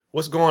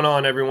What's going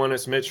on, everyone?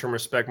 It's Mitch from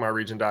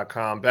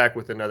RespectMyRegion.com, back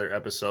with another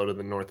episode of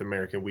the North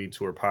American Weed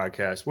Tour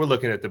podcast. We're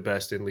looking at the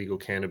best in legal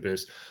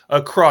cannabis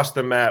across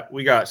the map.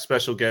 We got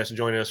special guests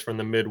joining us from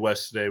the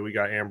Midwest today. We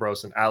got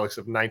Ambrose and Alex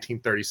of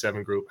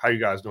 1937 Group. How you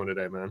guys doing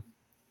today, man?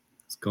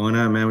 What's going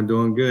on, man? We're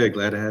doing good.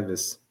 Glad to have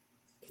this.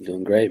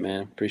 Doing great,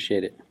 man.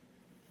 Appreciate it.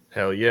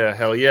 Hell yeah,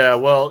 hell yeah.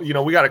 Well,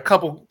 we got a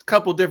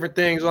couple different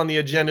things on the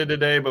agenda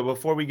today, but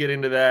before we get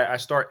into that, I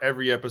start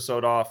every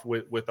episode off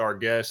with our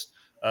guest.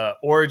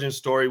 Origin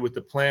story with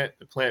the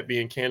plant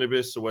being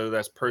cannabis. So whether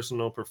that's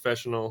personal,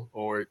 professional,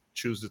 or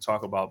choose to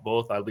talk about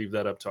both, I leave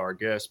that up to our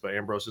guests. But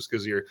Ambrose, just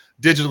because you're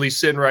digitally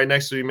sitting right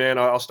next to me, man,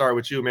 I'll start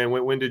with you, man.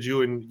 When did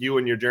you and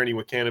your journey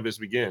with cannabis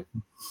begin?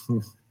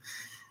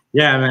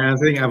 Yeah, man, I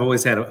think I've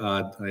always had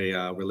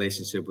a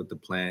relationship with the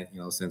plant,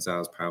 since I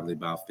was probably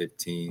about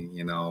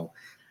 15,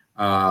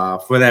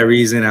 For that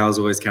reason, I was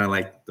always kind of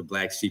like the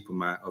black sheep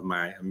of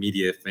my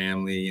immediate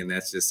family, and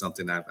that's just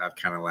something I've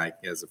kind of like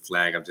as a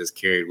flag I've just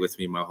carried with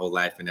me my whole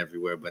life and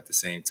everywhere. But at the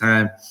same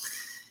time,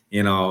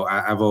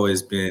 I've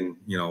always been,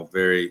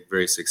 very,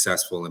 very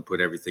successful and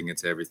put everything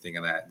into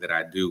everything that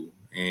I do,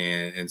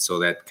 and so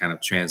that kind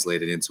of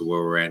translated into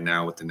where we're at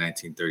now with the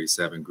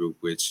 1937 Group,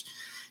 which,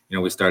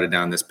 we started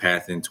down this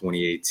path in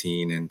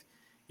 2018, and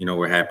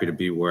we're happy to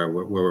be where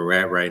we're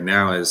at right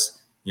now as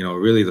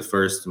really the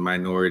first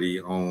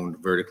minority-owned,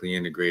 vertically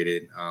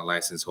integrated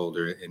license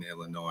holder in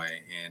Illinois.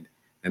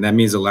 And that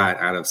means a lot.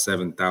 Out of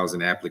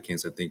 7,000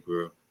 applicants, I think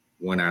we're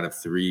 1 out of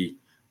 3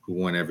 who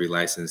won every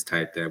license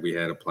type that we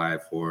had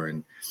applied for.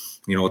 And,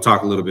 we'll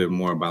talk a little bit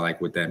more about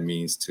like what that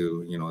means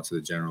to, to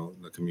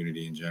the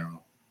community in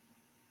general.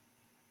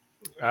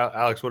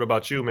 Alex, what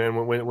about you,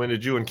 man? When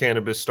did you and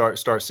cannabis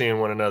start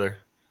seeing one another?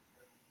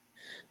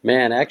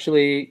 Man,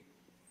 actually,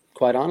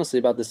 quite honestly,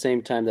 about the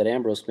same time that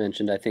Ambrose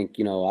mentioned. I think,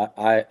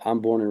 I'm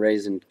born and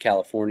raised in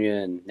California,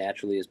 and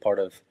naturally as part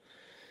of,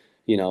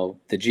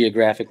 the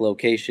geographic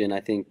location,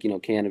 I think,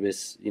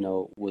 cannabis,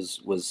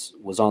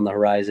 was on the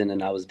horizon,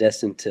 and I was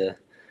destined to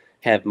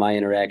have my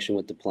interaction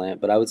with the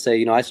plant. But I would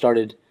say, I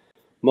started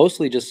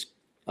mostly just,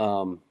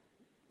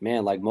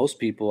 like most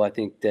people, I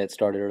think that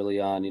started early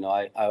on.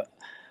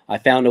 I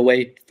found a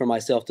way for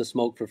myself to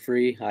smoke for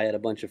free. I had a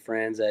bunch of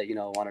friends that,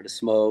 wanted to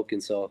smoke.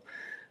 And so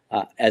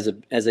as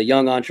a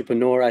young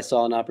entrepreneur, I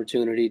saw an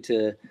opportunity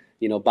to,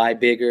 buy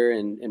bigger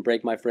and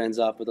break my friends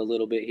off with a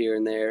little bit here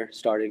and there,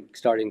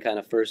 starting kind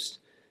of first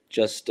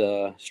just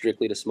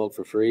strictly to smoke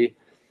for free,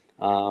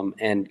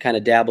 and kind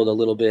of dabbled a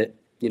little bit,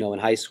 in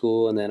high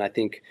school. And then I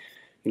think,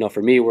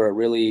 for me, where it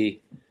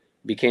really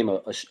became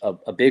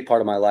a big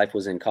part of my life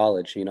was in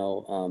college,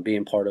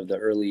 being part of the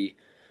early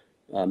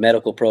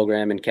medical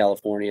program in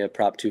California,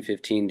 Prop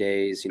 215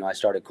 days. I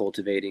started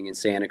cultivating in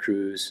Santa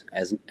Cruz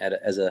as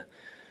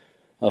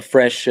a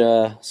fresh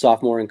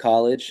sophomore in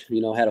college.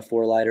 Had a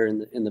 4-lighter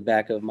in the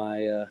back of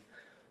my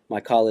my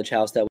college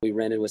house that we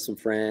rented with some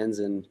friends,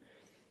 and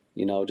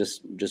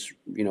just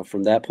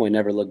from that point,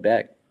 never looked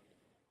back.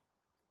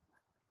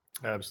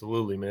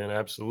 Absolutely, man.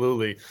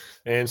 Absolutely.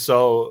 And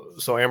so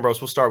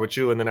Ambrose, we'll start with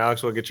you, and then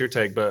Alex will get your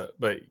take. But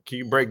can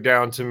you break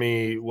down to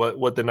me what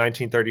the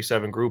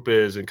 1937 Group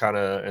is, and kind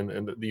of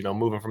and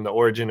moving from the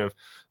origin of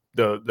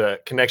the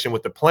connection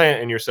with the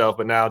plant and yourself,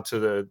 but now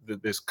to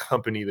this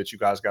company that you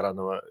guys got on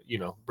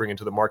the bringing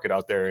to the market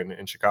out there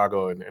in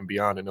Chicago and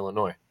beyond in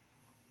Illinois.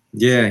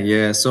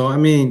 Yeah. So I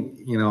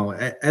mean,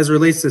 as it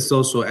relates to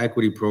social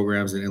equity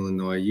programs in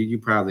Illinois, you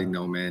probably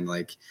know, man,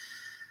 like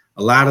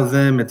a lot of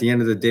them at the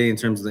end of the day, in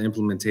terms of the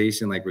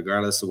implementation, like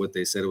regardless of what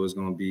they said it was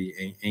going to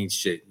be, ain't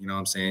shit. You know what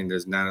I'm saying?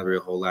 There's not a real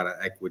whole lot of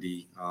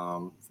equity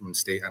from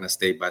on a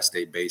state by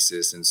state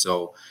basis. And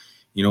so,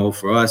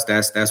 for us,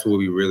 that's what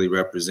we really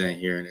represent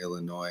here in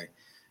Illinois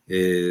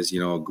is,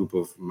 a group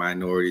of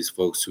minorities,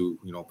 folks who,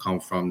 come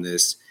from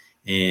this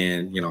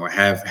and,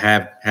 have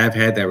had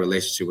that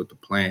relationship with the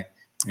plant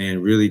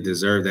and really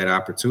deserve that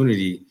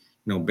opportunity,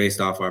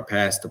 based off our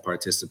past to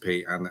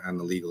participate on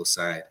the legal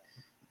side.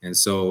 And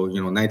so,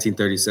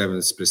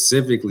 1937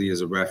 specifically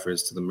is a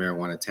reference to the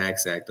Marijuana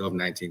Tax Act of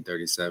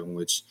 1937,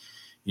 which,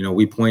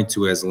 we point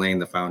to as laying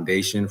the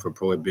foundation for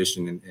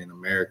prohibition in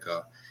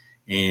America.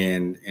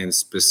 And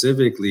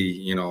specifically,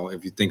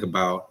 if you think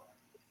about,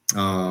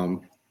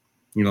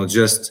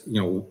 just,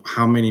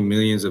 how many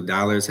millions of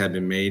dollars have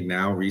been made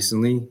now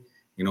recently,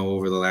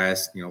 over the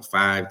last,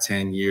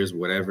 5-10 years,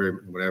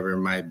 whatever it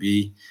might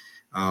be,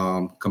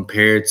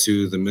 compared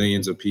to the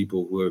millions of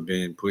people who have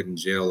been put in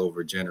jail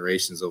over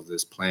generations of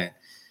this plant.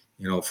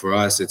 For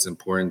us, it's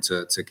important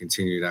to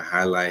continue to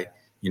highlight,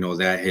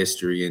 that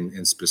history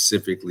and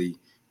specifically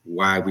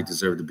why we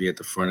deserve to be at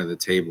the front of the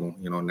table,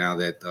 now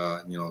that,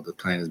 the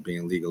plant is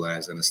being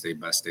legalized on a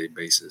state-by-state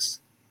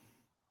basis.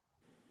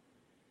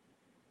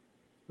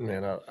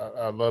 Man,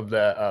 I love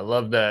that. I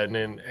love that.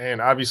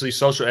 And obviously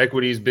social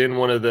equity has been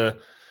one of the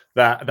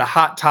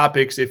hot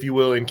topics, if you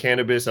will, in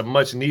cannabis, a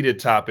much needed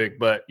topic.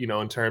 But,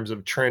 in terms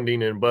of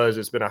trending and buzz,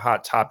 it's been a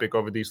hot topic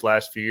over these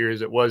last few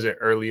years. It wasn't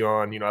early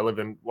on. I live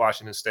in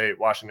Washington State,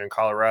 Washington,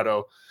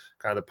 Colorado,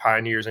 kind of the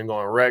pioneers in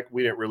going rec.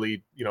 We didn't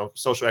really,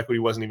 social equity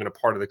wasn't even a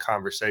part of the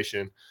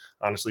conversation.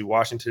 Honestly,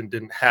 Washington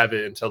didn't have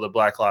it until the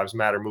Black Lives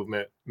Matter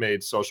movement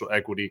made social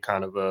equity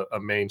kind of a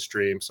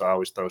mainstream. So I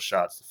always throw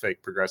shots to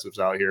fake progressives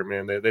out here,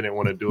 man. They didn't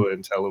want to do it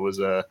until it was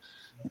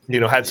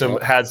had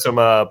some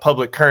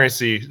public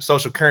currency,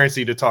 social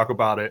currency to talk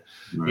about it,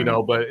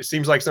 right. But it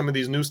seems like some of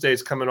these new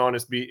states coming on,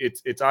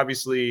 it's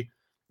obviously,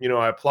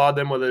 I applaud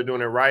them whether they're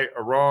doing it right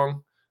or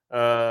wrong.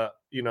 No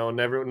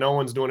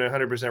one's doing it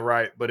 100%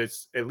 right, but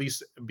it's at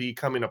least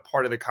becoming a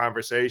part of the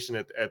conversation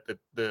at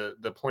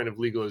the point of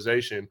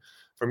legalization.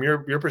 From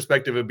your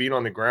perspective of being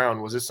on the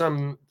ground, was it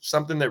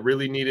something that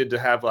really needed to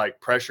have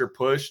like pressure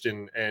pushed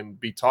and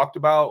be talked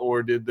about,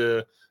 or did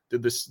the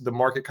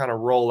market kind of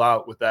roll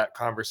out with that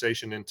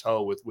conversation in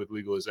tow with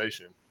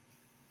legalization?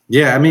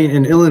 Yeah, I mean,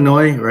 in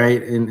Illinois,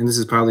 right, and this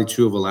is probably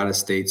true of a lot of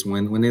states,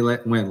 when they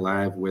went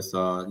live with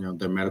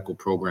their medical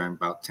program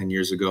about 10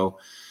 years ago,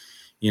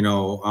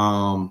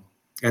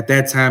 at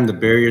that time the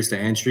barriers to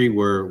entry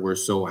were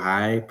so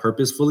high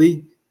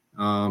purposefully,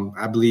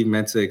 I believe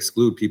meant to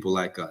exclude people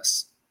like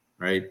us,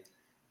 right?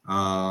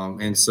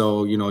 And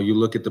so you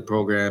look at the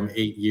program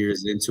 8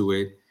 years into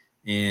it,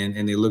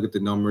 and they look at the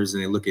numbers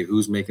and they look at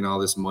who's making all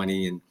this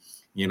money and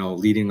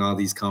leading all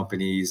these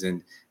companies,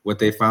 and what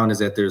they found is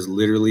that there's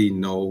literally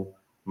no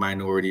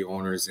minority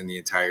owners in the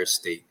entire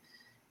state.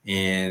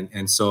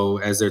 And so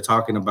as they're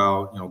talking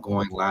about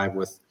going live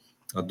with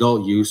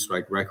adult use,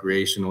 like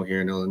recreational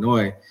here in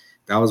Illinois,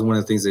 that was one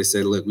of the things they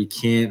said, look, we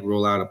can't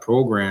roll out a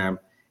program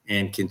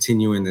and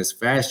continue in this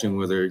fashion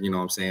whether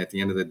I'm saying at the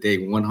end of the day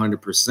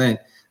 100%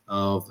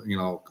 of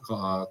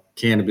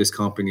cannabis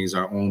companies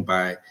are owned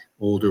by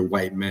older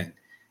white men,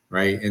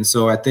 right? And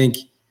so I think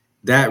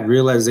that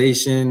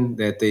realization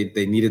that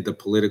they needed the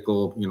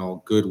political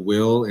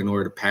goodwill in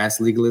order to pass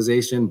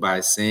legalization by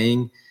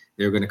saying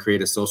they're going to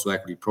create a social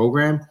equity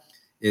program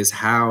is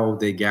how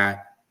they got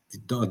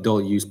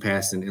adult use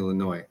passed in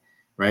Illinois.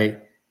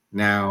 Right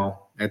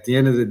now, at the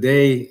end of the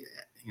day,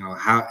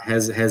 how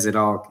has it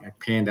all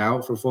panned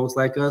out for folks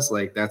like us?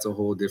 Like, that's a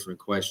whole different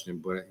question.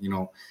 But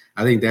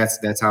I think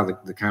that's how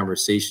the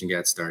conversation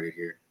got started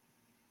here.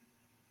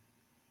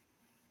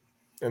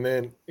 And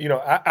then,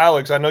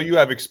 Alex, I know you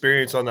have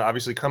experience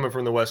obviously coming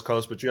from the West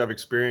Coast, but you have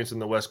experience in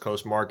the West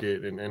Coast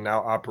market and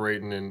now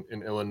operating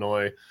in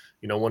Illinois.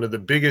 One of the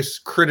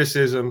biggest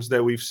criticisms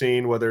that we've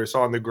seen, whether it's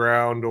on the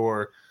ground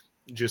or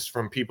just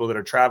from people that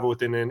are travel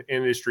within an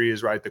industry,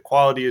 is right, the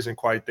quality isn't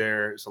quite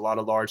there. It's a lot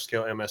of large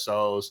scale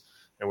MSOs,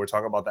 and we're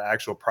talking about the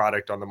actual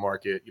product on the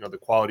market. The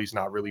quality is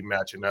not really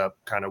matching up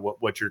kind of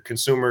what your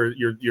consumer,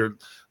 your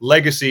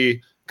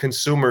legacy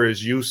consumer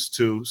is used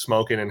to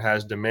smoking and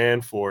has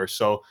demand for.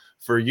 So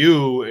for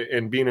you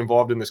and being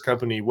involved in this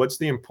company, what's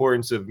the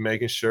importance of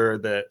making sure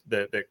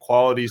that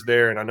quality is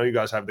there? And I know you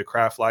guys have the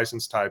craft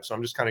license type, so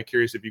I'm just kind of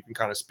curious if you can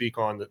kind of speak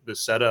on the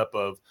setup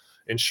of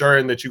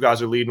ensuring that you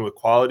guys are leading with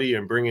quality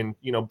and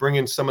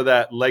bringing some of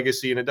that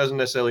legacy. And it doesn't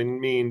necessarily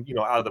mean,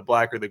 out of the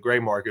black or the gray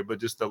market, but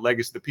just the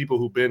legacy, the people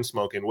who've been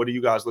smoking. What are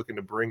you guys looking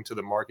to bring to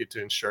the market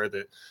to ensure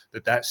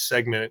that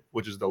segment,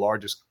 which is the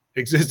largest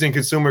existing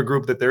consumer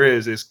group that there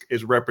is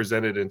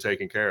represented and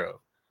taken care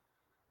of?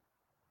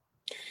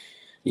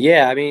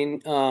 Yeah, I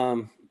mean,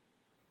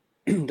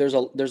 there's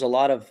a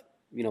lot of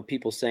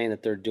people saying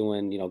that they're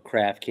doing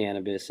craft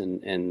cannabis,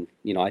 and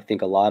I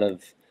think a lot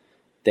of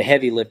the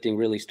heavy lifting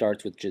really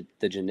starts with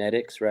the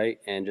genetics, right?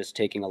 And just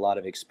taking a lot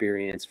of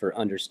experience for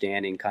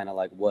understanding kind of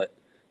like what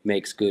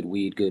makes good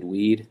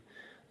weed.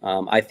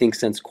 I think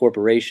since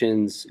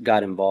corporations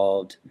got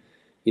involved,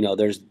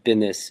 there's been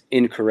this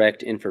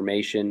incorrect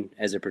information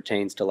as it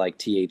pertains to like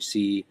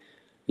THC,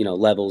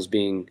 levels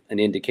being an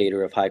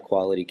indicator of high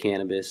quality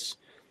cannabis.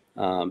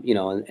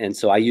 And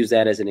so I use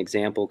that as an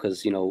example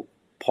because,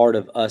 part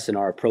of us and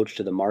our approach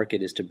to the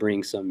market is to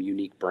bring some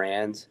unique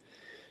brands.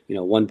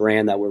 One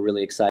brand that we're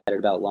really excited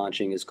about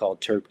launching is called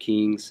Terp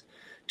Kings.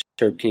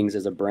 Terp Kings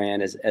is a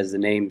brand, as the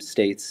name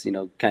states,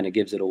 kind of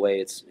gives it away.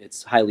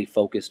 It's highly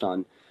focused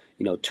on,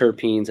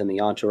 terpenes and the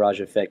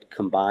entourage effect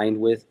combined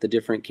with the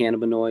different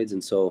cannabinoids.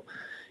 And so,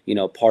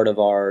 part of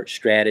our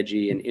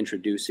strategy in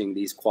introducing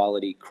these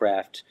quality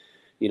craft,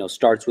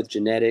 starts with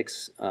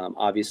genetics.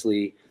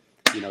 Obviously,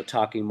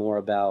 talking more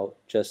about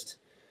just,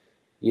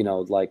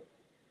 like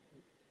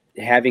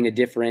having a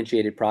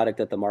differentiated product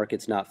that the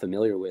market's not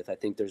familiar with. I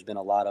think there's been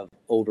a lot of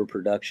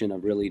overproduction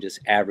of really just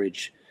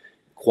average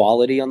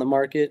quality on the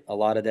market. A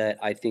lot of that,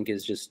 I think,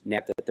 is just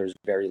that there's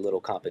very little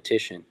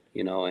competition,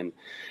 and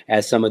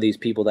as some of these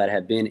people that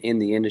have been in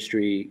the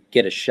industry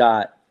get a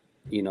shot,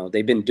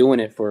 they've been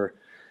doing it for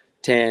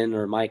 10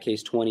 or in my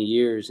case 20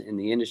 years in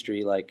the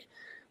industry. Like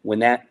when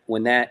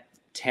that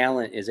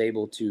talent is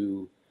able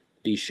to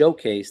be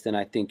showcased, then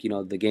I think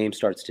the game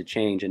starts to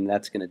change, and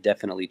that's going to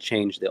definitely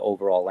change the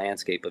overall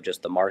landscape of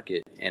just the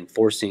market and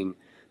forcing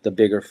the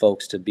bigger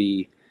folks to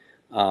be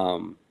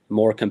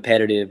more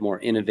competitive, more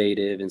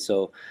innovative. And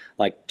so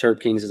like Terp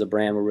Kings is a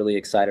brand we're really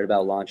excited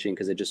about launching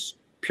because it just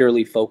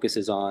purely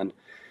focuses on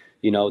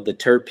the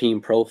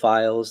terpene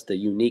profiles, the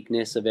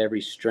uniqueness of every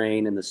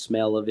strain and the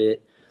smell of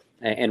it,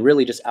 and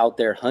really just out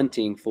there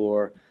hunting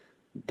for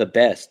the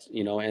best,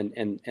 you know,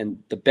 and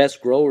the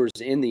best growers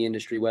in the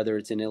industry, whether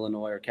it's in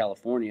Illinois or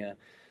California,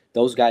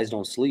 those guys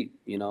don't sleep,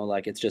 you know,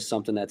 like it's just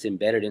something that's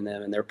embedded in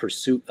them, and their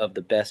pursuit of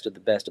the best of the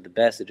best of the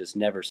best, it just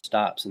never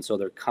stops. And so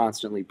they're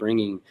constantly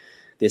bringing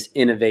this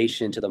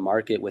innovation to the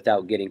market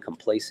without getting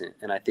complacent.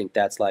 And I think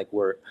that's like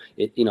where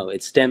it, you know,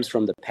 it stems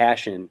from the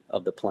passion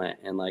of the plant.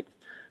 And like,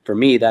 for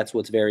me, that's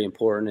what's very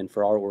important. And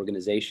for our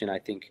organization, I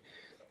think,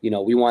 you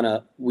know,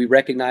 we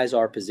recognize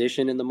our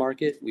position in the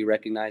market. We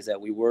recognize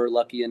that we were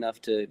lucky enough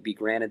to be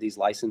granted these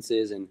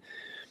licenses. And,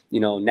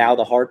 you know, now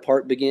the hard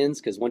part begins,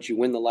 because once you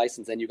win the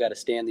license, then you got to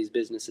stand these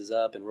businesses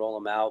up and roll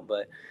them out.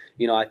 But,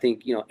 you know, I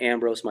think, you know,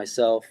 Ambrose,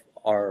 myself,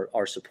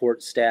 our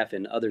support staff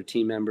and other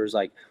team members,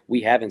 like,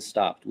 we haven't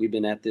stopped. We've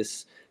been at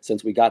this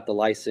since we got the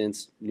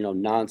license, you know,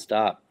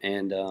 nonstop.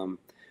 And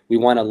we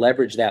want to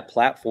leverage that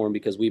platform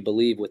because we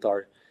believe with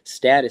our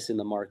status in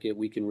the market,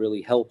 we can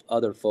really help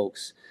other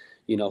folks,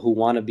 you know, who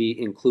want to be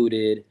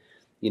included,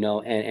 you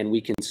know, and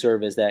we can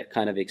serve as that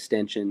kind of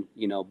extension,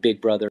 you know,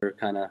 big brother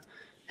kind of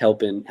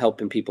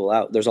helping people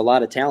out. There's a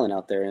lot of talent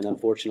out there, and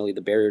unfortunately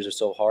the barriers are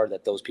so hard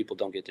that those people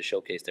don't get to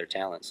showcase their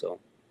talent. So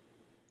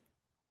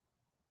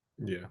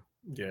yeah,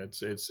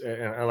 it's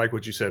and I like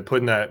what you said,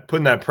 putting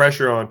that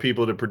pressure on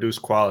people to produce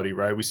quality,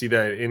 right? We see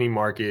that in any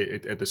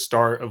market at the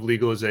start of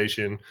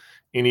legalization.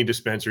 Any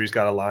dispensary's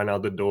got a line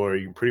out the door.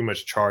 You can pretty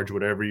much charge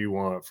whatever you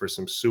want for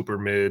some super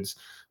mids.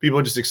 People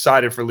are just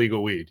excited for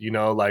legal weed. You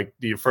know, like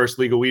your first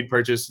legal weed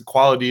purchase,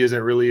 quality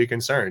isn't really a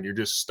concern. You're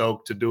just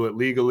stoked to do it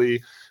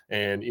legally.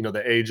 And, you know,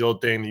 the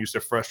age-old thing that used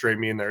to frustrate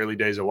me in the early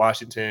days of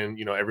Washington,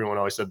 you know, everyone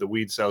always said the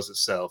weed sells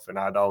itself. And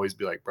I'd always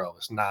be like, bro,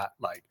 it's not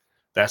like,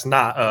 that's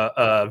not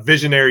a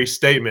visionary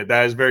statement.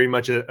 That is very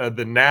much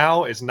the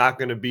now. It's not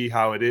going to be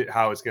how it is,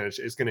 how it's going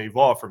to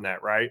evolve from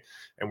that, right?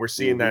 And we're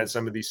seeing that in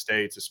some of these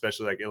states,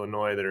 especially like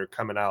Illinois, that are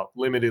coming out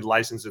limited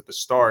license at the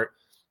start.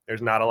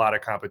 There's not a lot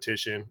of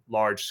competition,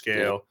 large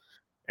scale,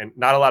 and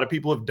not a lot of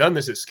people have done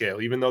this at scale.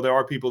 Even though there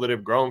are people that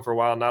have grown for a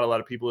while, not a lot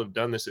of people have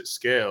done this at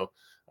scale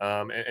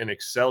and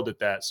excelled at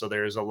that. So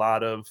there's a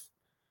lot of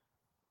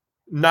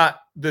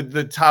not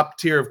the top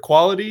tier of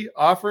quality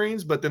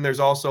offerings, but then there's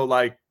also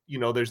like, you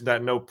know, there's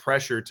that no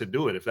pressure to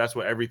do it. If that's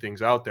what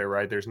everything's out there,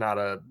 right? There's not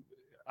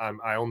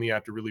I only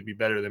have to really be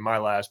better than my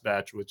last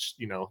batch, which,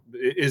 you know,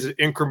 is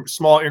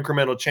small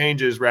incremental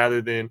changes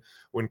rather than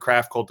when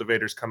craft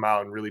cultivators come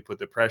out and really put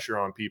the pressure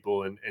on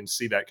people and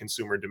see that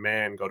consumer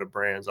demand go to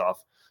brands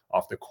off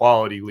the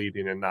quality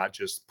leading and not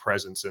just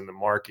presence in the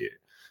market.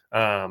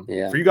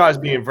 For you guys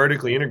being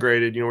vertically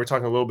integrated, you know, we're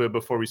talking a little bit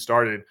before we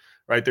started,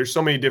 right? There's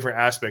so many different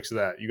aspects of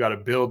that. You got to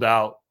build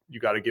out. You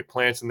got to get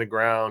plants in the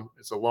ground.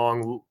 It's a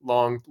long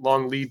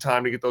lead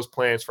time to get those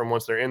plants from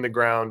once they're in the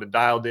ground to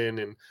dialed in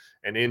and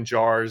in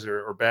jars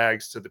or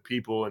bags to the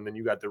people. And then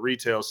you got the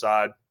retail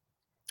side.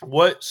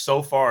 What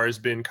so far has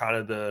been kind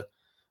of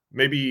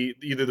maybe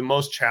either the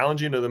most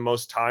challenging or the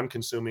most time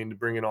consuming to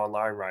bring it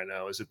online right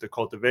now? Is it the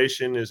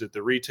cultivation? Is it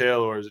the retail?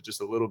 Or is it just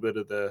a little bit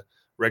of the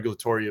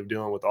regulatory of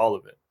dealing with all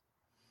of it?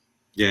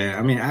 Yeah,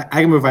 I mean, I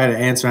can provide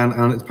an answer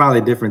on it's probably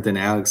different than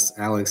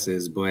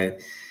Alex's, but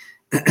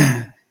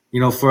you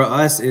know, for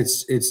us,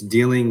 it's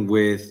dealing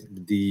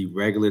with the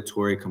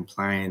regulatory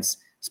compliance,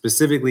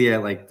 specifically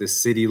at like the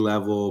city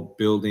level,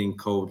 building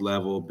code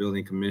level,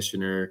 building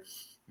commissioner,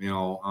 you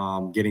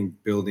know, getting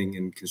building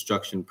and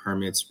construction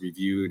permits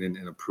reviewed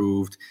and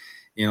approved.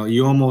 You know,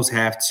 you almost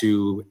have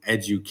to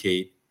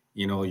educate,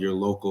 you know, your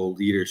local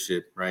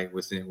leadership, right,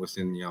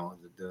 within you know,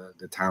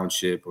 the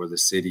township or the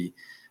city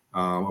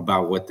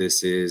about what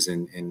this is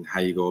and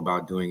how you go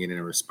about doing it in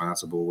a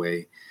responsible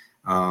way.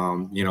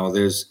 You know,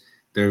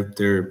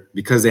 they're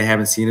because they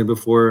haven't seen it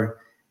before,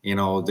 you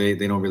know, they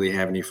don't really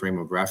have any frame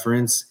of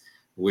reference,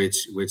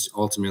 which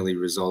ultimately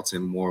results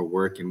in more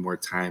work and more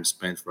time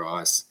spent for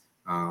us.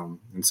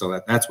 And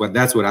so that's what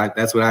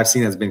I've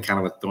seen has been kind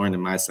of a thorn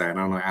in my side. I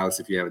don't know, Alex,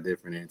 if you have a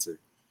different answer.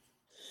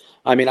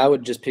 I mean, I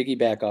would just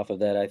piggyback off of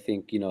that. I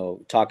think, you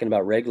know, talking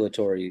about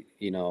regulatory,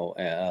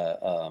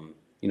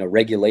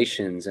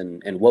 regulations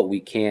and what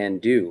we can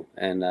do,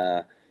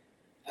 and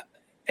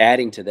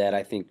adding to that,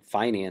 I think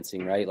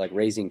financing, right? Like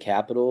raising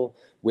capital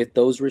with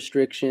those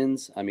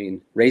restrictions. I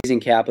mean, raising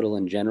capital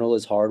in general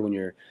is hard when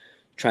you're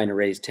trying to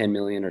raise $10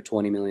 million or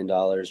 $20 million,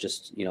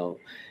 just, you know,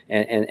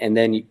 and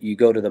then you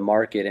go to the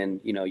market and,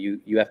 you know,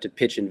 you have to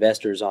pitch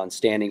investors on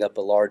standing up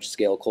a large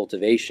scale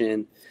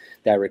cultivation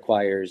that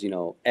requires, you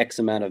know, X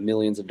amount of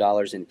millions of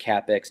dollars in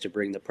CapEx to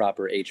bring the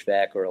proper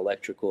HVAC or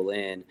electrical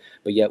in,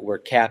 but yet we're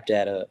capped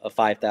at a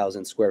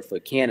 5,000 square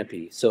foot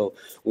canopy. So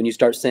when you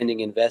start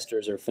sending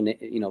investors or,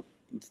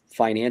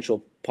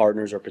 financial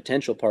partners or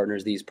potential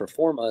partners these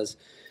performas,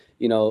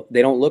 you know,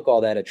 they don't look all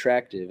that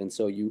attractive. And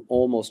so you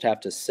almost have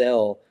to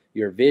sell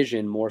your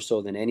vision more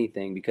so than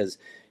anything, because,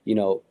 you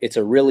know, it's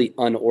a really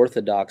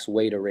unorthodox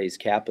way to raise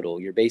capital.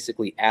 You're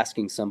basically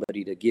asking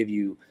somebody to give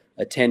you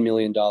a $10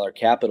 million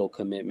capital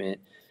commitment,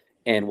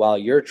 and while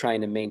you're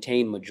trying to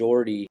maintain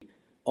majority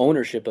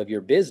ownership of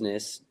your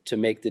business to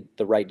make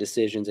the right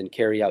decisions and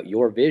carry out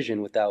your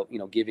vision without,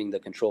 giving the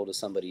control to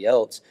somebody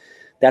else.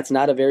 That's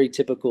not a very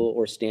typical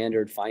or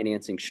standard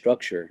financing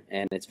structure,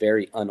 and it's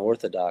very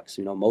unorthodox.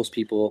 Most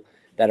people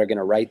that are going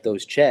to write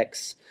those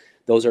checks,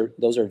 those are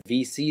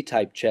VC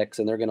type checks,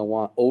 and they're going to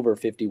want over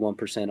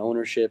 51%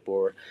 ownership,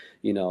 or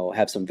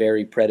have some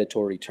very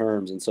predatory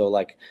terms. And so,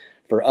 like,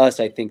 for us,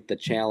 I think the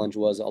challenge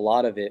was, a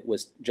lot of it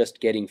was just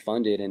getting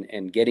funded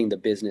and getting the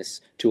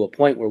business to a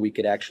point where we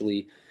could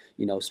actually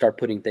start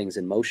putting things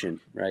in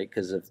motion, right?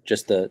 Because of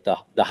just the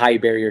high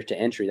barrier to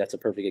entry. That's a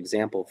perfect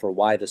example for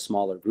why the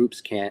smaller groups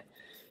can't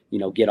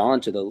get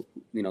onto the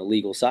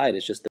legal side.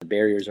 It's just the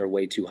barriers are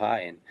way too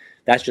high, and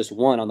that's just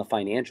one on the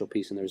financial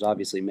piece, and there's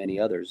obviously many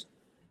others.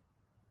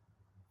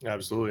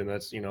 Absolutely. And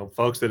that's,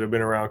 folks that have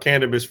been around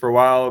cannabis for a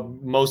while,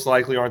 most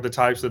likely aren't the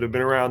types that have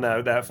been around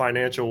that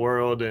financial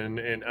world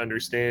and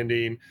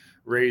understanding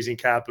raising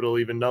capital,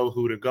 even know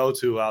who to go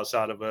to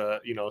outside of a,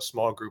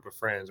 small group of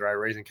friends, right?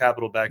 Raising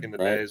capital back in the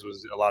days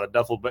was a lot of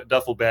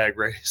duffel bag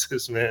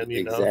raises, man.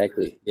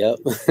 Exactly. Yep.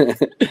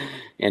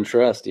 And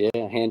trust. Yeah.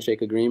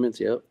 Handshake agreements.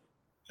 Yep.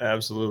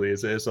 Absolutely.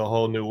 It's a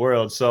whole new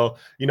world. So,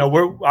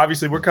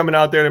 we're coming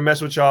out there to mess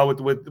with y'all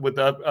with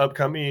the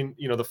upcoming,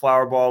 the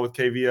Flower Ball with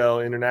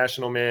KVL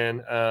International,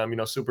 man.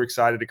 Super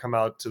excited to come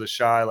out to the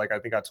Chi. Like I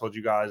think I told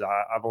you guys,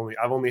 I've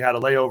only had a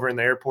layover in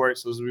the airport.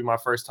 So this will be my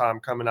first time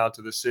coming out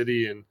to the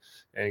city,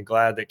 and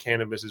glad that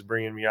cannabis is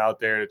bringing me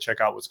out there to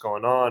check out what's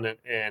going on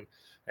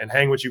and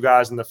hang with you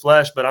guys in the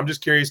flesh. But I'm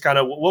just curious, kind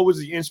of what was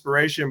the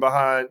inspiration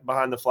behind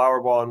the Flower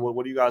Ball, and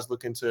what are you guys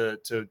looking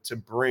to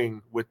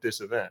bring with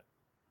this event?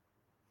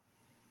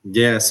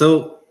 Yeah,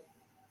 so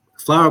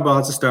Flower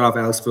Ball, to start off,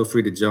 Alex, feel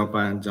free to jump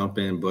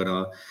in. But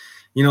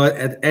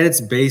at its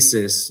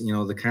basis,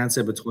 the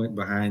concept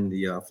behind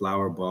the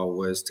Flower Ball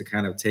was to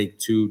kind of take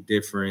two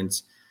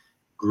different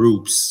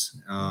groups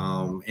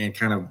and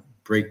kind of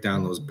break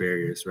down those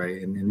barriers,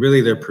 right? And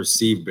really, they're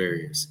perceived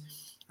barriers,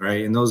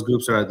 right? And those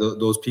groups are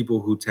those people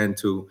who tend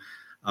to,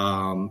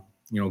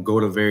 go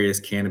to various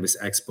cannabis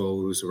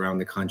expos around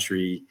the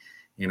country.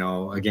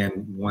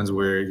 Again, ones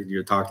where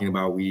you're talking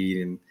about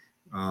weed and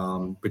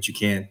but you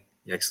can't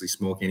actually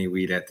smoke any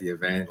weed at the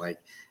event,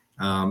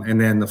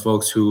 and then the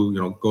folks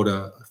who go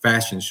to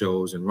fashion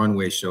shows and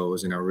runway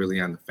shows and are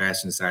really on the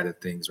fashion side of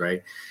things,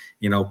 right?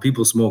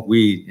 People smoke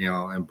weed,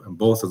 in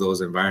both of those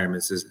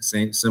environments. Is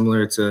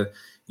similar to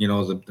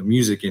the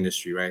music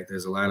industry, right?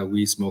 There's a lot of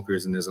weed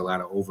smokers and there's a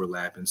lot of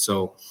overlap, and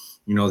so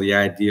the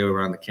idea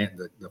around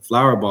the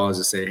Flower Ball is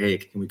to say, hey,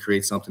 can we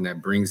create something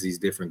that brings these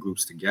different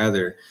groups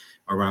together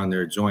around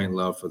their joint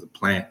love for the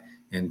plant,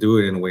 and do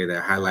it in a way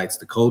that highlights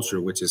the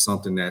culture, which is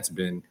something that's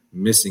been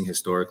missing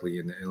historically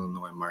in the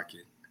Illinois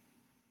market.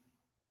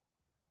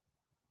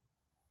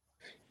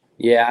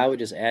 Yeah, I would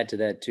just add to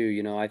that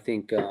too. I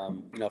think,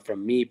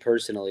 from me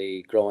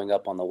personally, growing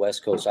up on the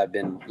West Coast, I've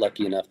been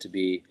lucky enough to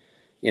be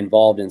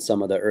involved in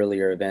some of the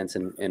earlier events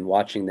and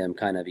watching them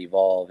kind of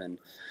evolve. And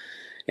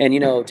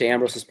to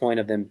Ambrose's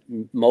point of them,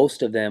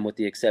 most of them, with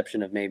the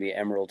exception of maybe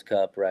Emerald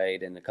Cup,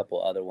 right, and a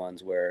couple other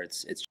ones where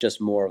it's just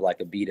more of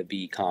like a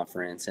B2B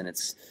conference, and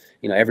it's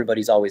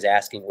everybody's always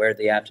asking where's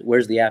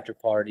the after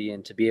party,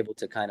 and to be able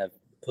to kind of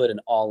put an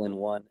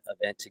all-in-one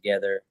event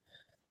together,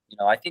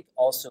 I think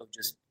also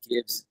just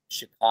gives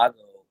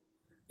Chicago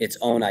its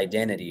own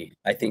identity.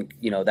 I think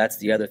that's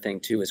the other thing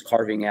too, is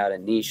carving out a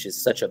niche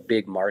is such a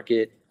big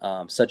market,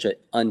 such an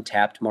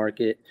untapped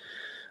market.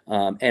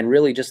 And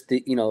really just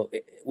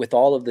with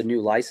all of the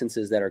new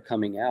licenses that are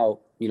coming out,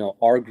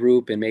 our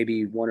group and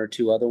maybe one or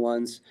two other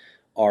ones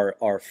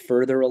are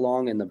further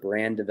along in the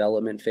brand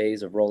development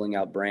phase of rolling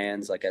out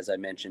brands. Like, as I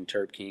mentioned,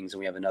 Terp Kings, and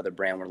we have another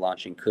brand we're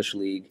launching, Kush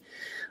League.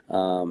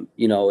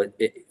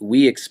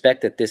 We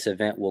expect that this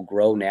event will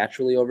grow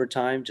naturally over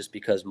time, just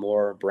because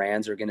more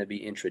brands are going to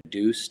be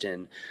introduced,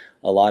 and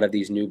a lot of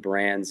these new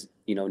brands,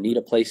 need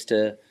a place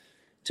to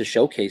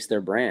showcase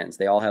their brands.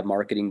 They all have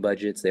marketing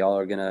budgets. They all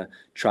are going to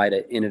try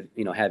to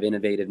have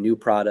innovative new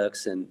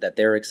products and that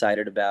they're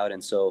excited about.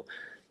 And so,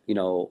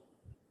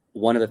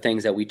 one of the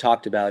things that we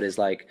talked about is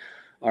like,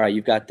 all right,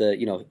 you've got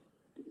the,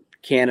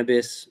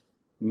 cannabis,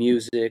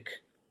 music,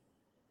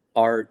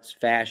 arts,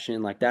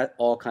 fashion, like that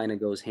all kind of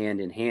goes hand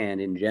in hand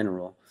in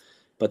general,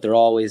 but they're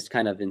always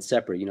kind of in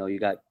separate. You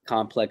got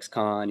Complex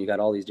Con, you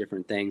got all these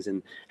different things.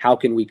 And how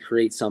can we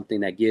create something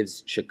that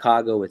gives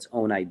Chicago its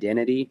own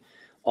identity,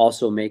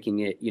 also making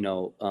it,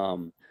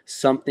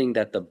 something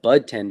that the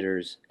bud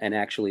tenders and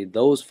actually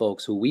those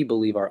folks who we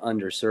believe are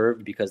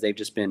underserved because they've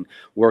just been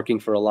working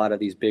for a lot of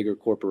these bigger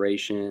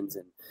corporations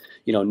and,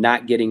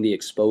 not getting the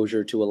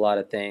exposure to a lot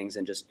of things,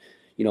 and just,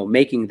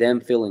 making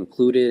them feel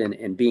included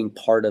and being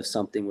part of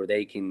something where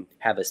they can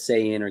have a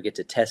say in or get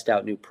to test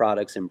out new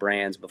products and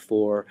brands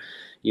before,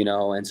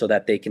 and so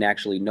that they can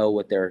actually know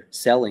what they're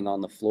selling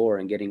on the floor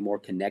and getting more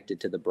connected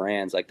to the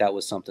brands. Like, that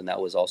was something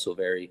that was also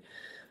very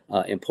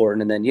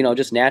important. And then,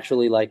 just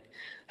naturally, like,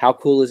 how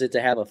cool is it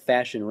to have a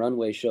fashion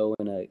runway show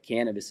and a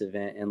cannabis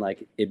event, and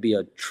like it be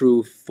a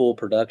true full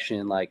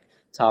production, like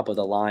top of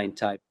the line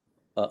type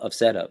of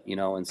setup,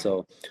 and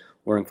so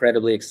we're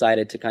incredibly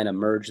excited to kind of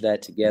merge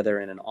that together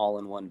in an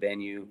all-in-one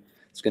venue.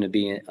 It's going to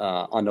be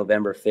on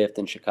November 5th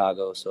in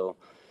Chicago. So,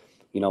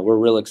 we're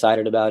real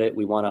excited about it.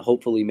 We want to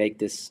hopefully make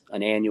this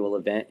an annual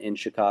event in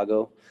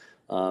Chicago,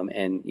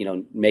 and,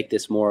 make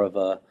this more of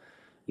a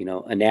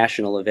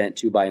national event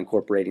too, by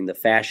incorporating the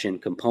fashion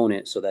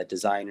component so that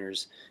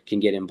designers can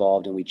get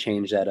involved. And we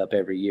change that up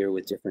every year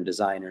with different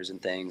designers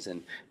and things,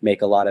 and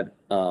make a lot of,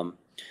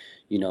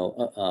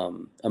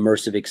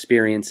 immersive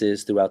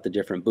experiences throughout the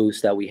different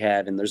booths that we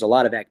have. And there's a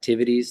lot of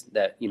activities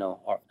that,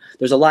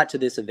 there's a lot to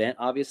this event,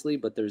 obviously,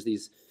 but there's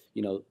these,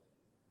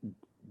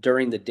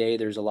 during the day,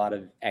 there's a lot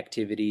of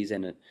activities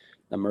and an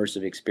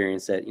immersive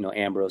experience that,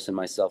 Ambrose and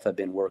myself have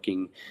been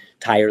working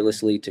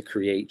tirelessly to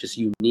create just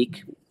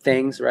unique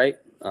things. Right.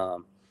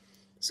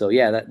 So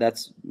yeah,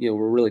 that's,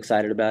 we're really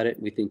excited about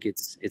it. We think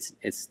it's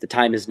the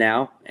time is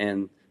now,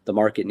 and the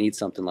market needs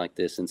something like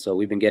this. And so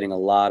we've been getting a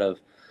lot of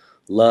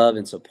love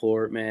and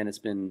support, man.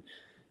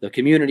 The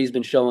community's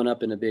been showing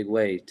up in a big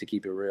way, to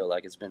keep it real.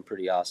 Like, it's been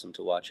pretty awesome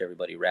to watch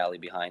everybody rally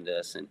behind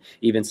us, and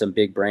even some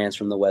big brands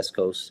from the West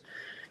Coast,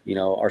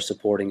 are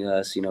supporting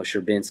us,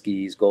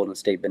 Sherbinsky's, Golden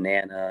State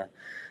Banana,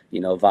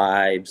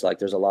 Vibes. Like,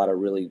 there's a lot of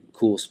really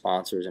cool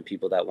sponsors and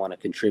people that want to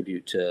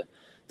contribute to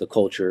the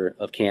culture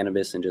of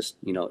cannabis and just,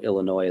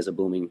 Illinois as a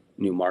booming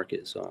new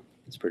market. So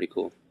it's pretty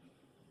cool.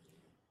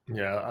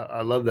 Yeah,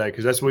 I love that,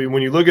 because that's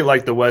when you look at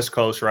like the West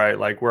Coast, right?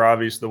 Like, we're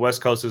obviously, the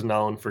West Coast is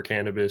known for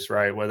cannabis,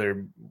 right?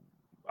 Whether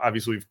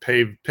obviously we've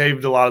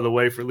paved a lot of the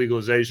way for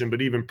legalization,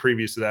 but even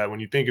previous to that, when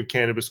you think of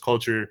cannabis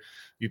culture,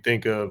 you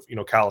think of,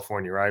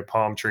 California, right?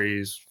 Palm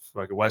trees,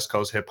 like a West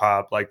Coast hip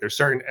hop. Like, there's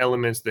certain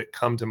elements that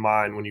come to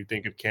mind when you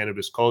think of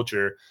cannabis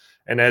culture.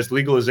 And as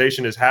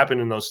legalization has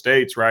happened in those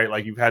states, right?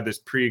 Like, you've had this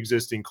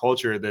pre-existing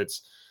culture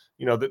that's,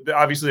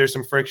 obviously there's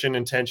some friction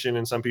and tension,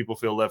 and some people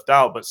feel left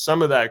out, but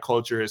some of that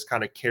culture has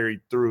kind of carried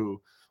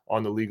through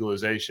on the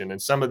legalization. And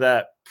some of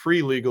that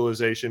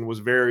pre-legalization was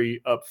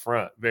very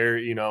upfront,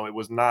 very, it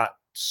was not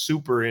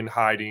super in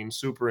hiding,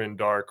 super in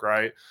dark,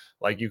 right?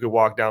 Like, you could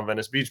walk down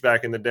Venice Beach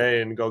back in the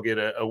day and go get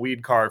a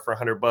weed card for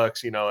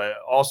 $100,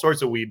 all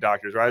sorts of weed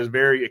doctors, right? It's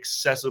very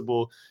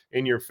accessible,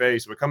 in your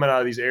face. But coming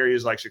out of these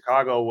areas like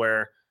Chicago,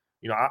 where,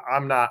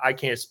 I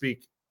can't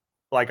speak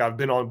like I've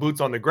been on boots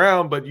on the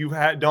ground, but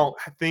don't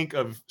think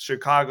of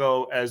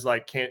Chicago as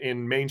like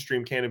in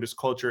mainstream cannabis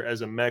culture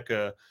as a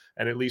mecca.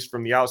 And at least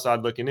from the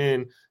outside looking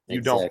in,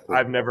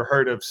 I've never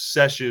heard of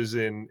sessions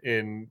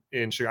in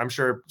I'm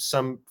sure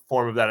some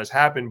form of that has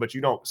happened, but you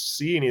don't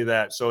see any of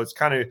that. So it's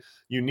kind of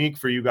unique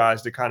for you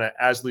guys to kind of,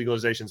 as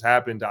legalizations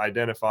happen, to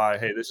identify,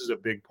 hey, this is a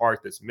big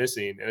part that's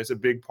missing. And it's a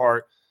big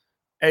part,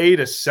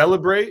 to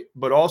celebrate,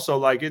 but also,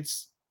 like,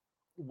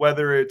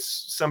 whether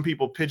it's, some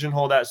people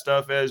pigeonhole that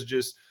stuff as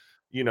just,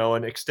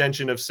 an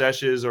extension of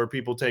sessions, or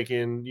people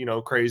taking,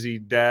 crazy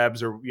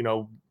dabs, or,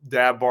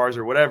 dab bars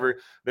or whatever.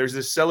 There's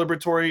this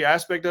celebratory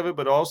aspect of it,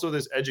 but also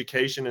this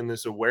education and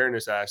this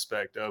awareness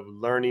aspect of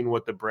learning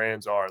what the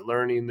brands are,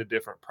 learning the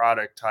different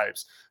product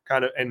types,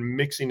 kind of, and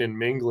mixing and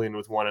mingling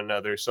with one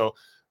another. So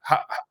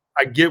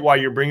I get why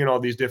you're bringing all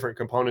these different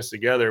components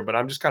together, but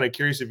I'm just kind of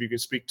curious if you can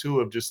speak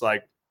to, of just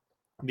like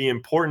the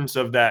importance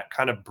of that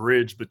kind of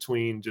bridge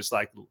between just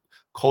like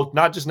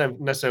not just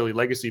necessarily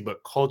legacy,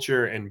 but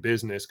culture and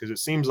business. Because it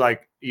seems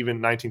like even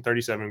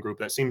 1937 group,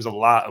 that seems a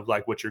lot of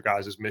like what your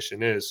guys'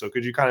 mission is. So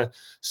could you kind of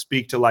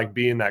speak to like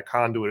being that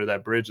conduit or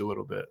that bridge a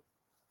little bit?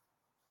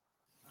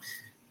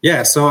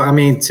 Yeah. So, I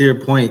mean, to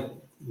your point,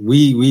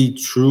 we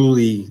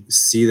truly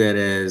see that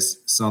as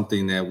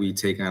something that we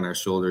take on our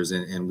shoulders,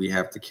 and we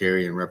have to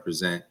carry and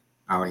represent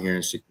out here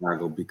in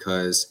Chicago,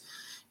 because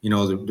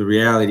the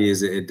reality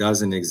is that it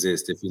doesn't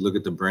exist. If you look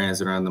at the brands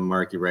that are on the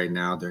market right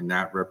now, they're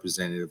not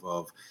representative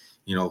of,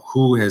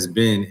 who has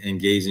been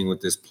engaging with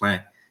this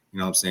plant,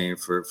 what I'm saying,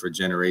 for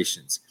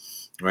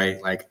generations,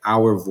 right? Like,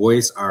 our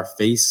voice, our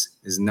face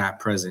is not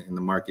present in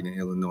the market in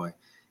Illinois.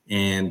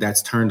 And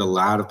that's turned a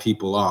lot of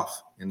people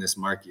off in this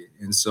market.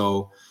 And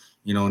so,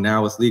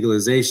 now with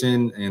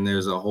legalization, and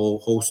there's a whole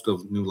host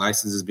of new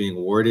licenses being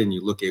awarded, and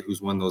you look at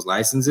who's won those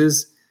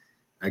licenses,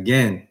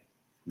 again,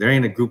 there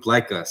ain't a group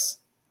like us,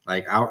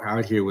 like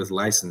out here with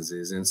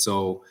licenses. And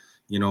so,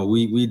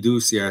 we do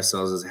see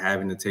ourselves as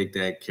having to take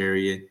that,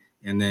 carry it,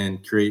 and then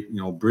create,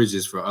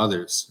 bridges for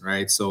others,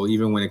 right? So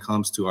even when it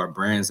comes to our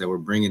brands that we're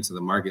bringing to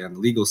the market on the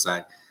legal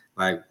side,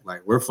 like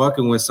we're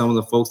fucking with some of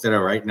the folks that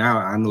are right now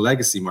on the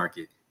legacy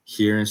market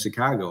here in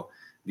Chicago,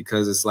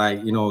 because it's like,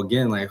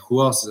 again, like,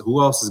 who else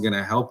is going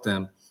to help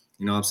them,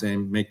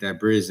 make that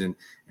bridge. And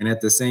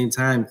at the same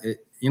time,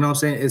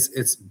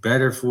 it's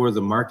better for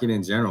the market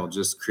in general,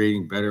 just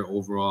creating better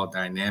overall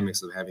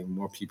dynamics of having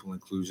more people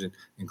included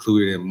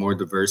and more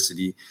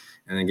diversity.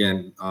 And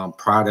again,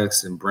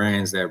 products and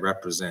brands that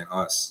represent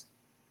us.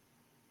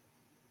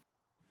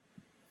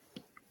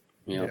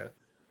 Yeah.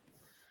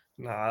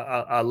 No,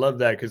 I love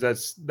that,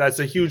 because that's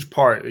a huge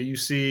part. You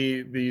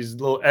see these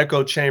little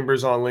echo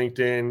chambers on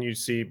LinkedIn. You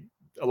see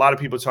a lot of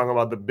people talking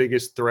about the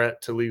biggest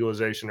threat to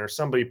legalization, or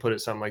somebody put it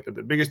something like that.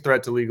 The biggest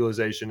threat to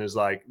legalization is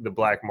like the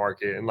black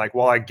market. And like,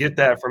 while I get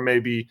that from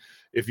maybe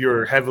if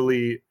you're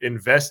heavily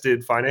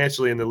invested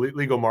financially in the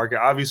legal market,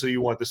 obviously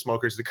you want the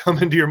smokers to come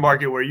into your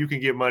market where you can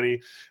get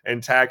money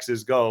and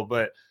taxes go.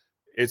 But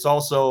it's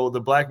also,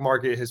 the black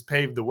market has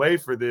paved the way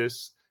for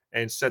this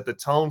and set the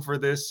tone for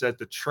this, set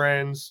the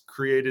trends,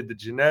 created the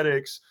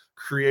genetics,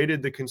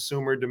 created the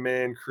consumer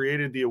demand,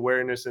 created the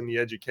awareness and the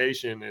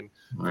education. And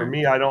for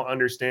me, I don't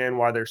understand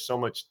why there's so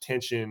much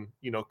tension,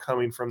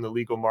 coming from the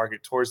legal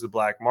market towards the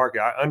black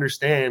market. I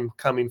understand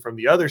coming from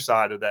the other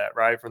side of that,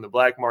 right? From the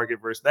black market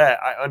versus that.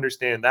 I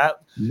understand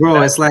that.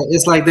 Bro, it's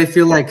like they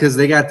feel like because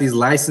they got these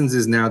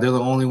licenses now, they're the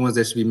only ones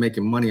that should be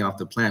making money off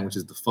the plant, which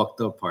is the fucked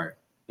up part.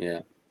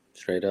 Yeah,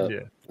 straight up.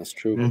 Yeah, that's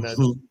true.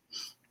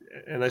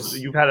 And that's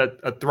you've had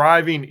a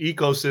thriving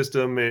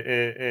ecosystem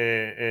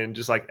and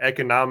just like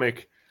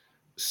economic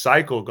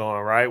cycle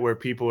going, right, where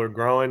people are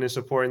growing and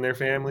supporting their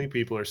family,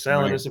 people are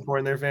selling and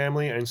supporting their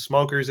family, and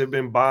smokers have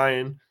been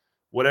buying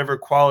whatever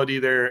quality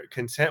they're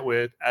content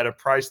with at a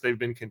price they've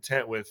been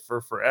content with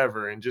for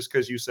forever. And just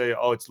because you say,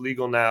 oh, it's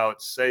legal now,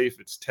 it's safe,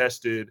 it's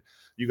tested,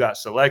 you got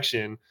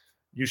selection,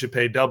 you should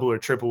pay double or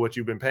triple what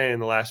you've been paying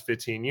the last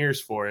 15 years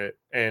for it.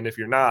 And if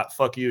you're not,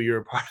 fuck you, you're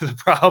a part of the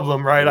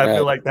problem, right? I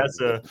feel like that's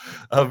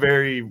a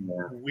very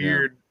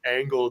weird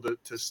angle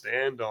to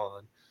stand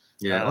on.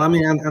 Yeah, well, I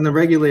mean, on the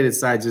regulated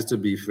side, just to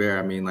be fair,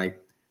 I mean, like,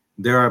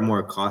 there are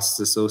more costs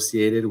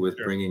associated with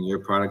bringing your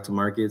product to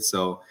market.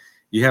 So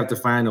you have to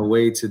find a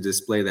way to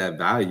display that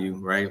value,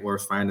 right? Or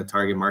find a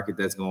target market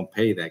that's going to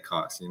pay that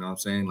cost. You know what I'm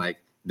saying? Like,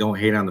 don't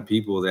hate on the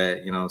people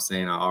that, you know what I'm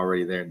saying, are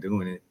already there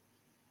doing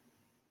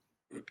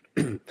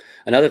it.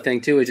 Another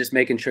thing, too, is just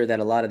making sure that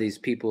a lot of these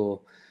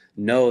people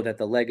know that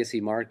the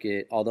legacy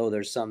market, although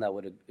there's some that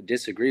would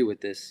disagree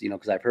with this,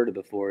 because I've heard it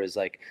before, is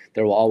like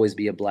there will always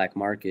be a black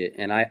market.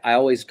 And I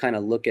always kind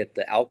of look at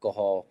the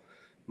alcohol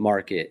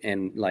market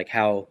and like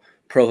how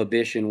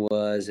prohibition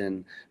was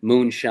and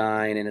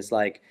moonshine. And it's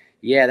like,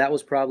 yeah, that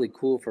was probably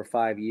cool for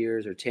 5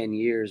 years or 10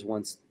 years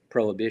once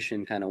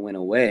prohibition kind of went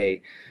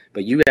away.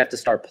 But you have to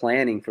start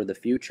planning for the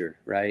future,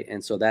 right?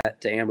 And so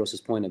that, to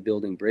Ambrose's point of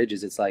building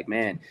bridges, it's like,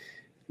 man,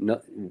 no,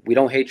 we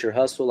don't hate your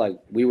hustle. Like,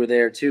 we were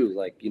there too.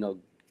 Like,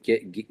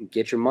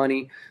 get your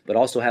money, but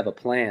also have a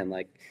plan.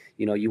 Like,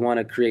 you want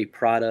to create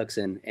products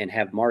and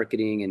have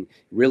marketing and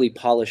really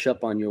polish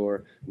up on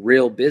your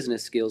real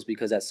business skills,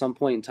 because at some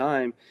point in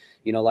time,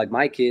 like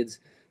my kids,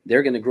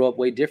 they're going to grow up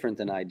way different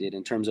than I did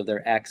in terms of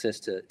their access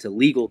to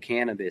legal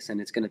cannabis. And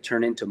it's going to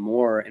turn into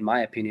more, in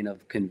my opinion,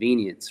 of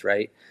convenience,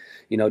 right?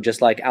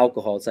 Just like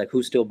alcohol, it's like,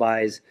 who still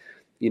buys,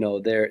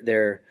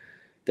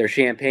 their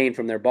champagne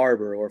from their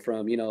barber, or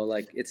from,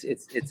 like it's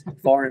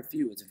far and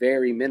few. It's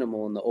very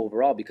minimal in the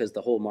overall, because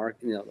the whole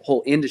market, the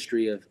whole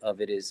industry of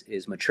it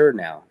is mature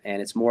now,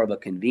 and it's more of a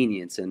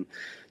convenience. And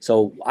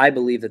so I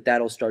believe that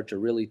that'll start to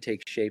really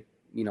take shape,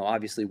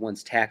 obviously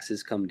once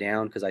taxes come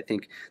down, because I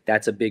think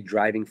that's a big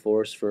driving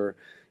force for,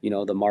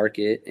 the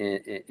market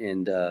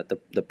and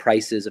the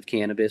prices of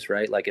cannabis,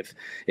 right? Like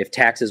if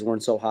taxes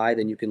weren't so high,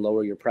 then you can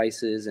lower your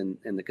prices, and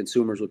the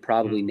consumers would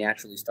probably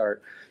naturally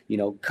start,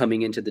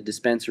 coming into the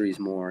dispensaries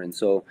more. And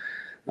so,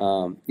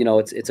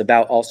 it's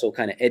about also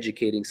kind of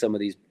educating some of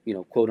these,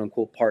 quote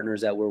unquote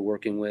partners that we're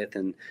working with,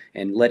 and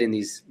letting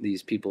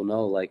these people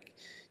know, like,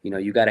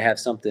 you got to have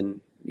something,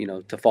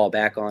 to fall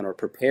back on or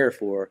prepare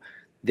for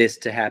this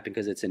to happen,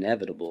 because it's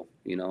inevitable,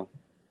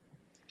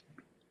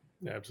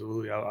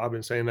 Absolutely. I've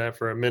been saying that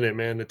for a minute,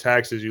 man. The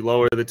taxes, you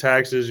lower the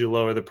taxes, you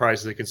lower the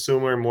price of the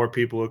consumer, more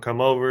people will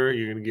come over.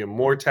 You're going to get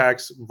more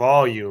tax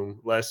volume,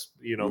 less,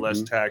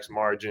 less tax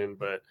margin.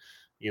 But,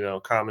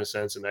 common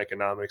sense and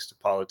economics to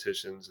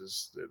politicians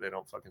is they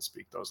don't fucking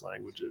speak those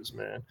languages,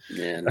 man.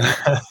 Yeah.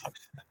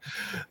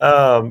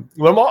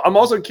 Well, I'm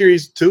also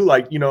curious too,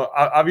 like,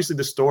 obviously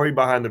the story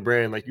behind the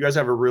brand, like you guys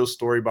have a real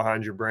story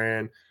behind your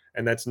brand.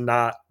 And that's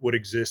not what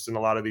exists in a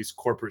lot of these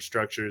corporate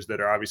structures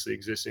that are obviously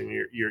existing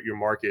in your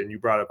market. And you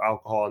brought up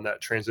alcohol and that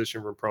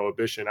transition from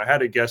prohibition. I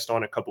had a guest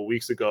on a couple of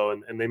weeks ago,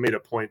 and they made a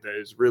point that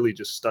is really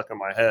just stuck in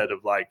my head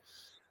of like,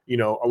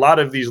 a lot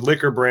of these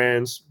liquor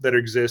brands that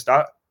exist,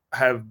 I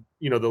have,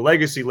 the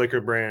legacy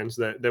liquor brands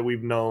that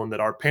we've known, that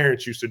our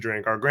parents used to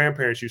drink, our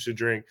grandparents used to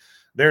drink.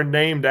 They're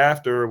named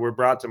after, were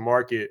brought to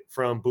market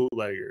from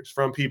bootleggers,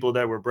 from people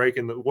that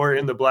were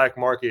in the black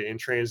market and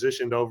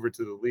transitioned over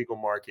to the legal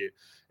market.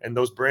 And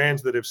those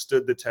brands that have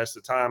stood the test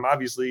of time,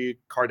 obviously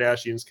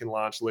Kardashians can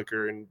launch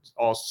liquor and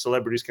all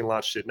celebrities can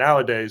launch shit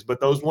nowadays, but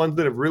those ones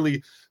that have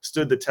really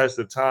stood the test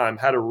of time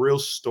had a real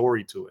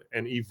story to it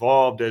and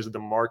evolved as the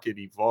market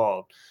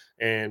evolved.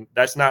 And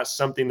that's not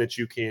something that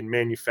you can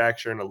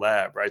manufacture in a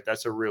lab, right?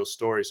 That's a real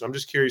story. So I'm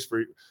just curious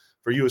for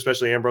you,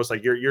 especially Ambrose,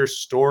 like your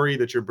story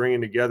that you're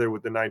bringing together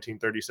with the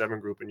 1937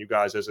 group and you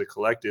guys as a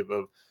collective,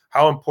 of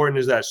how important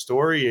is that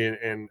story,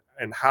 and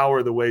how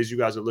are the ways you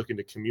guys are looking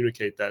to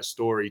communicate that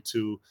story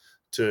to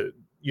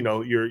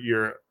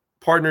your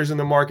partners in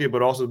the market,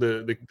 but also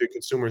the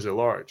consumers at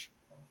large?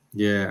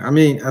 Yeah, I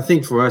mean, I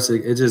think for us,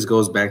 it just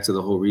goes back to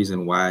the whole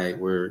reason why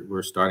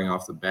we're starting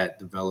off the bat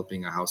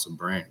developing a house of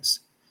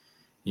brands.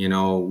 You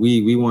know,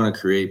 we want to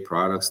create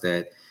products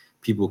that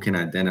people can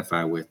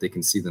identify with, they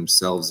can see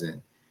themselves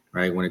in,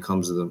 right? When it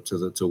comes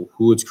to to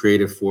who it's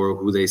created for,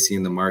 who they see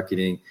in the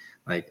marketing,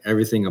 like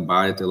everything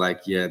about it, they're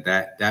like, yeah,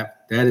 that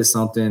is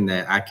something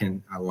that I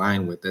can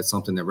align with. That's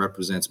something that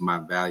represents my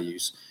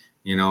values,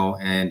 you know,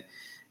 and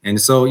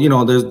so, you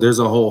know, there's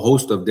a whole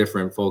host of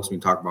different folks when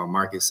we talk about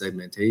market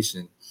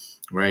segmentation,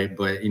 right?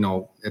 But you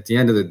know, at the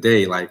end of the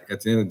day, like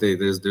at the end of the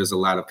day, there's a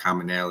lot of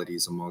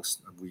commonalities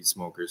amongst weed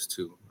smokers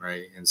too,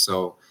 right? And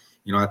so,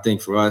 you know, I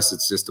think for us,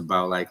 it's just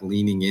about like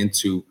leaning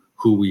into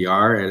who we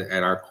are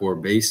at our core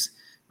base,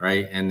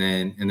 right? And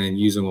then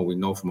using what we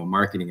know from a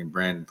marketing and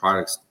brand and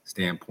products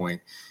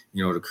standpoint,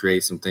 you know, to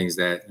create some things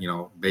that, you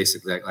know,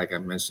 basically like I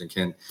mentioned,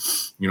 can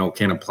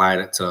apply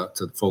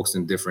to folks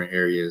in different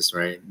areas,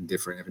 right? In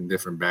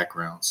different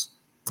backgrounds.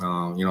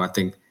 You know, I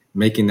think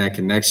making that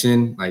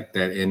connection, like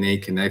that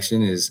innate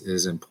connection,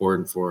 is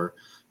important for,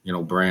 you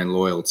know, brand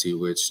loyalty,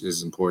 which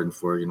is important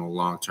for, you know,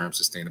 long-term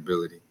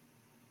sustainability.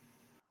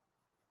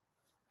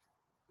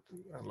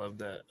 I love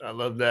that. I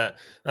love that.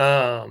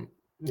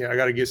 Yeah, I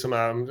got to get some.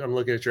 I'm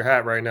looking at your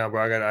hat right now,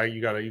 bro.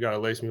 You gotta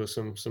lace me with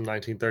some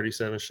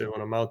 1937 shit when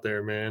I'm out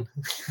there, man.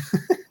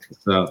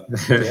 So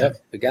Yep,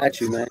 we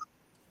got you, man.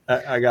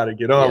 I got to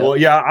get on. Yep. Well,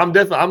 yeah, I'm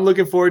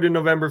looking forward to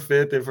November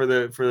 5th,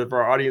 and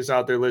for our audience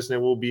out there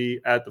listening, we'll be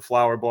at the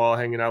Flower Ball,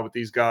 hanging out with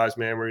these guys,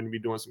 man. We're going to be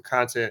doing some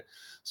content,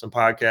 some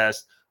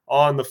podcasts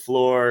on the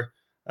floor.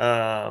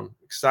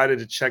 Excited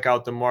to check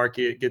out the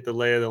market, get the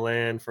lay of the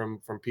land from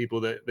people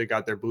that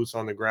got their boots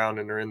on the ground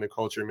and are in the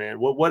culture, man.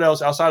 What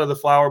else outside of the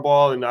Flower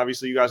Ball? And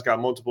obviously, you guys got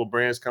multiple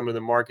brands coming to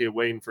the market,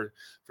 waiting for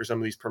some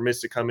of these permits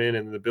to come in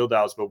and the build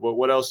outs. But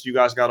what else you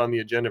guys got on the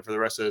agenda for the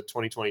rest of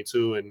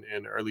 2022 and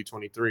early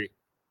 23?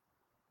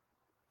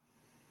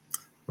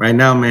 right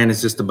now, man,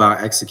 it's just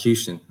about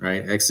execution,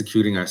 right?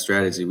 Executing our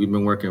strategy. We've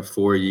been working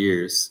 4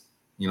 years,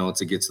 you know,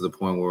 to get to the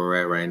point where we're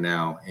at right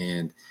now.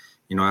 And,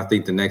 you know, I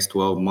think the next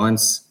 12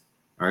 months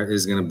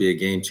is going to be a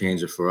game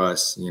changer for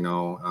us. You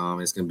know,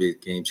 it's going to be a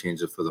game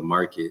changer for the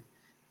market.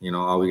 You know,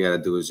 all we got to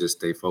do is just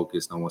stay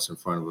focused on what's in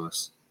front of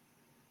us.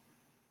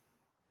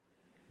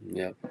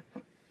 Yep.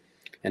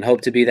 And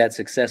hope to be that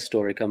success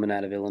story coming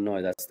out of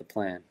Illinois. That's the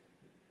plan.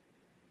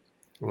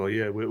 Well,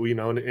 yeah, we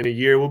know in a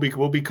year we'll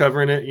be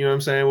covering it. You know what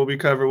I'm saying? We'll be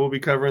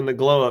covering the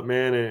glow up,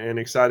 man, and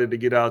excited to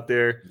get out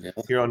there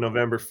here on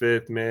November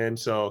 5th, man.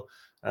 So,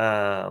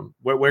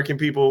 where can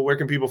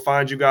people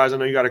find you guys? I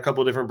know you got a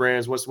couple of different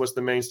brands. What's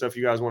the main stuff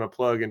you guys want to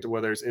plug into,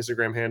 whether it's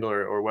Instagram handle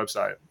or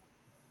website?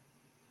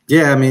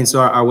 Yeah, I mean,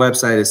 so our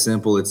website is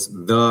simple. It's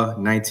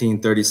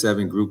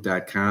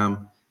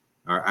the1937group.com.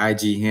 Our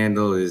IG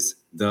handle is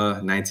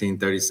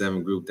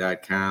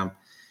the1937group.com.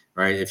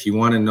 Right. If you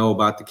want to know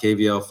about the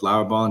KVL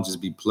Flower Ball and just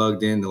be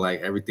plugged in to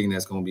like everything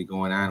that's going to be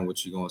going on and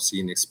what you're going to see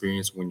and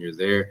experience when you're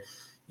there,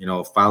 you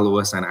know, follow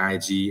us on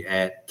IG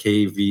at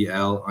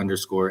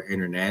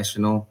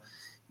KVL_international.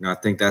 You know, I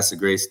think that's a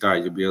great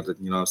start. You'll be able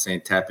to, you know what I'm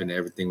saying, tap into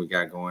everything we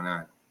got going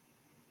on.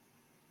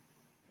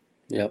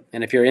 Yep.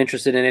 And if you're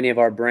interested in any of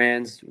our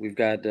brands, we've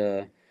got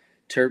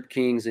Terp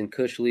Kings and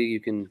Kush League.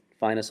 You can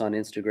find us on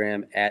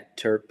Instagram at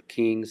Terp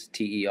Kings,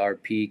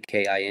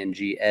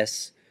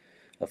 TERPKINGS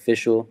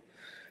official.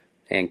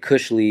 And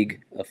Kush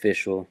League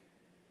official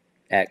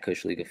at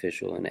Kush League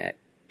official and at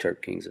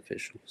Terp Kings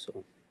official.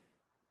 So,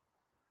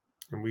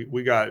 and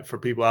we got, for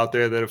people out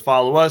there that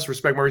follow us,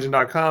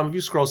 respectmyregion.com. If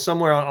you scroll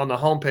somewhere on the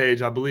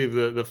homepage, I believe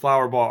the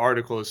Flower Ball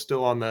article is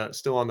still on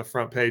the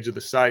front page of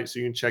the site, so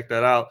you can check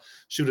that out.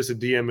 Shoot us a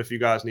DM if you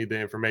guys need the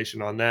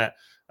information on that.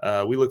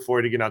 We look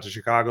forward to getting out to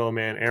Chicago,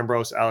 man.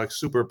 Ambrose, Alex,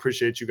 super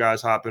appreciate you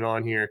guys hopping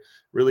on here.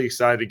 Really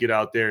excited to get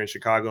out there in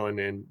Chicago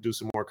and do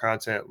some more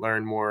content,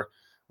 learn more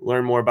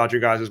about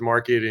your guys'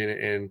 market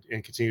and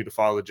continue to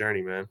follow the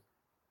journey, man.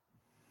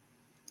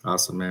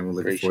 Awesome, man. We're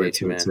looking forward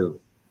to it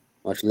too.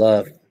 Much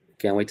love.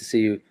 Can't wait to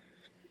see you.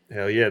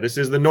 Hell yeah. This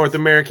is the North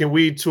American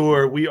Weed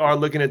Tour. We are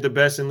looking at the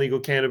best in legal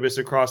cannabis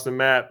across the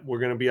map. We're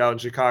going to be out in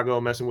Chicago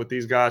messing with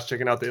these guys,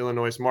 checking out the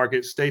Illinois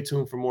market. Stay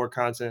tuned for more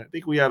content. I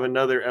think we have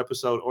another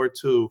episode or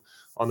two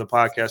on the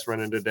podcast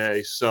running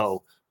today.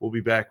 So we'll be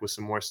back with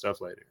some more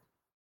stuff later.